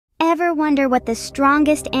Ever wonder what the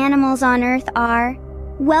strongest animals on Earth are?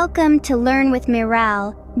 Welcome to Learn with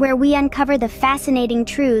Miral, where we uncover the fascinating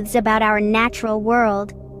truths about our natural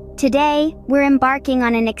world. Today, we're embarking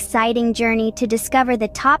on an exciting journey to discover the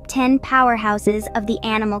top 10 powerhouses of the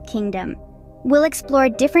animal kingdom. We'll explore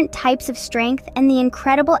different types of strength and the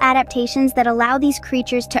incredible adaptations that allow these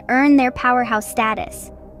creatures to earn their powerhouse status.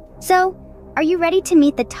 So, are you ready to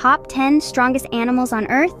meet the top 10 strongest animals on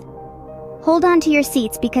Earth? Hold on to your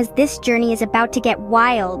seats because this journey is about to get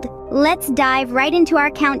wild. Let's dive right into our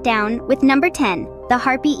countdown with number 10, the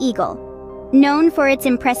Harpy eagle. Known for its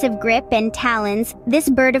impressive grip and talons, this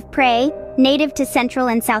bird of prey, native to Central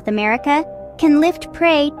and South America, can lift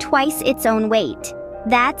prey twice its own weight.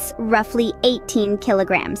 That's roughly 18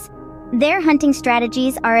 kilograms. Their hunting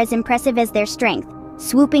strategies are as impressive as their strength,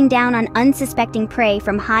 swooping down on unsuspecting prey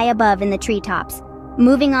from high above in the treetops.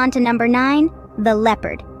 Moving on to number 9, the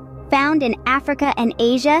leopard. Found in Africa and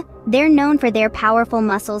Asia, they're known for their powerful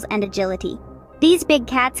muscles and agility. These big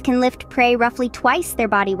cats can lift prey roughly twice their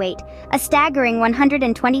body weight, a staggering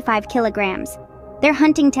 125 kilograms. Their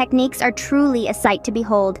hunting techniques are truly a sight to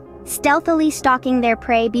behold, stealthily stalking their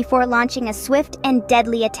prey before launching a swift and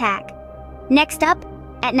deadly attack. Next up,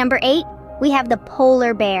 at number 8, we have the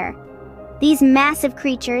polar bear. These massive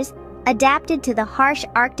creatures, adapted to the harsh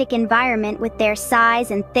Arctic environment with their size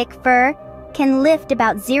and thick fur, can lift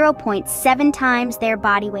about 0.7 times their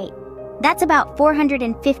body weight. That's about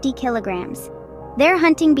 450 kilograms. Their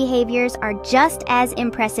hunting behaviors are just as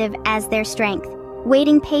impressive as their strength,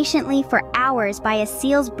 waiting patiently for hours by a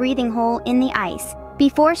seal's breathing hole in the ice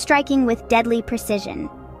before striking with deadly precision.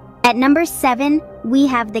 At number 7, we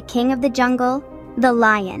have the king of the jungle, the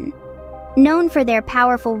lion. Known for their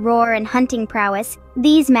powerful roar and hunting prowess,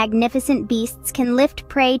 these magnificent beasts can lift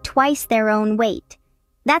prey twice their own weight.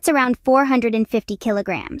 That's around 450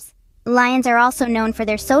 kilograms. Lions are also known for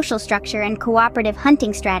their social structure and cooperative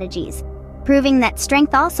hunting strategies, proving that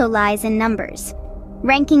strength also lies in numbers.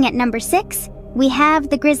 Ranking at number 6, we have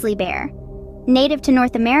the grizzly bear. Native to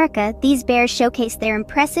North America, these bears showcase their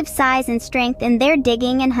impressive size and strength in their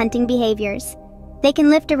digging and hunting behaviors. They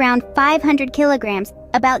can lift around 500 kilograms,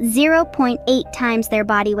 about 0.8 times their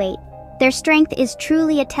body weight. Their strength is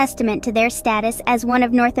truly a testament to their status as one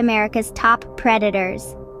of North America's top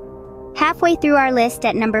predators. Halfway through our list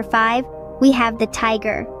at number 5, we have the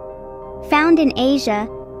tiger. Found in Asia,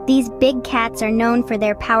 these big cats are known for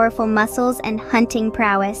their powerful muscles and hunting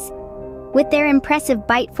prowess. With their impressive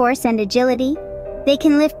bite force and agility, they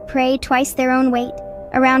can lift prey twice their own weight,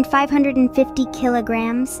 around 550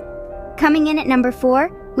 kilograms. Coming in at number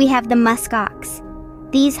 4, we have the musk ox.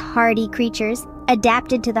 These hardy creatures,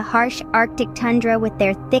 adapted to the harsh Arctic tundra with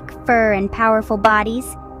their thick fur and powerful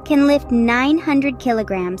bodies, can lift 900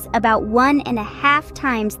 kilograms, about 1.5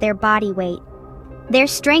 times their body weight. Their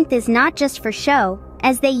strength is not just for show,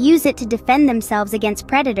 as they use it to defend themselves against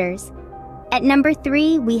predators. At number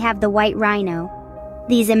 3, we have the white rhino.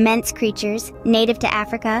 These immense creatures, native to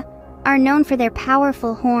Africa, are known for their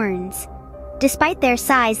powerful horns. Despite their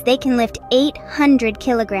size, they can lift 800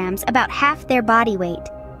 kilograms, about half their body weight.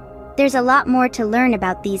 There's a lot more to learn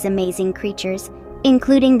about these amazing creatures,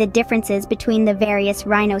 including the differences between the various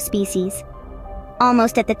rhino species.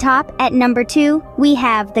 Almost at the top, at number 2, we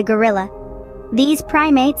have the gorilla. These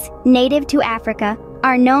primates, native to Africa,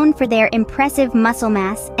 are known for their impressive muscle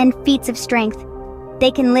mass and feats of strength.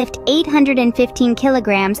 They can lift 815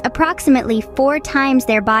 kilograms, approximately 4 times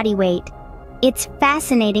their body weight. It's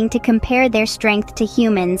fascinating to compare their strength to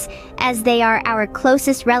humans, as they are our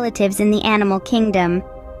closest relatives in the animal kingdom.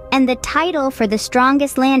 And the title for the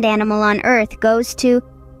strongest land animal on Earth goes to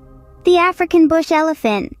the African bush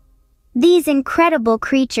elephant. These incredible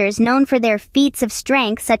creatures, known for their feats of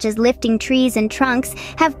strength such as lifting trees and trunks,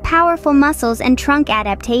 have powerful muscles and trunk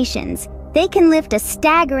adaptations. They can lift a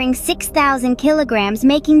staggering 6,000 kilograms,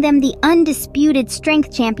 making them the undisputed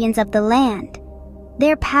strength champions of the land.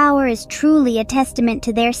 Their power is truly a testament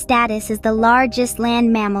to their status as the largest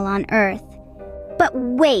land mammal on Earth. But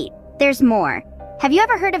wait, there's more. Have you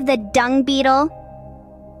ever heard of the dung beetle?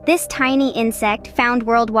 This tiny insect, found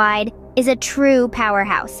worldwide, is a true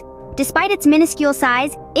powerhouse. Despite its minuscule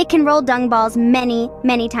size, it can roll dung balls many,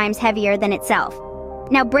 many times heavier than itself.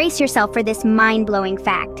 Now brace yourself for this mind-blowing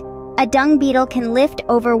fact. A dung beetle can lift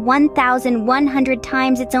over 1,100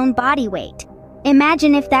 times its own body weight.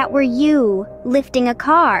 Imagine if that were you, lifting a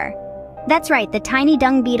car. That's right, the tiny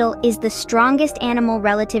dung beetle is the strongest animal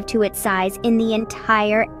relative to its size in the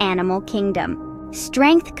entire animal kingdom.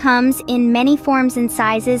 Strength comes in many forms and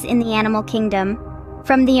sizes in the animal kingdom.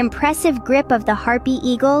 From the impressive grip of the harpy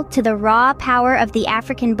eagle to the raw power of the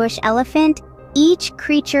African bush elephant, Each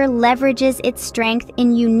creature leverages its strength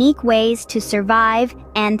in unique ways to survive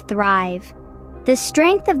and thrive. The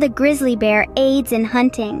strength of the grizzly bear aids in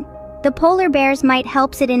hunting. The polar bear's might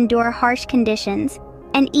helps it endure harsh conditions,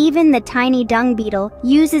 and even the tiny dung beetle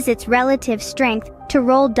uses its relative strength to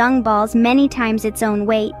roll dung balls many times its own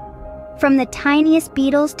weight. From the tiniest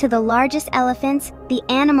beetles to the largest elephants, the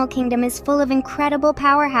animal kingdom is full of incredible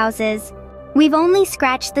powerhouses. We've only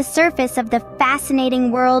scratched the surface of the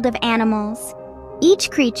fascinating world of animals.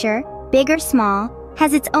 Each creature, big or small,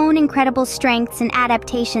 has its own incredible strengths and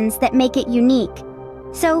adaptations that make it unique.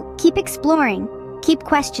 So keep exploring, keep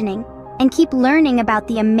questioning, and keep learning about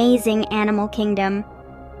the amazing animal kingdom.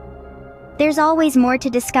 There's always more to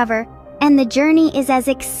discover, and the journey is as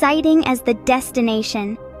exciting as the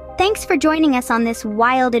destination. Thanks for joining us on this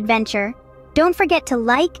wild adventure. Don't forget to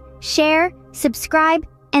like, share, subscribe,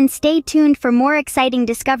 and stay tuned for more exciting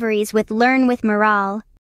discoveries with Learn with Miral.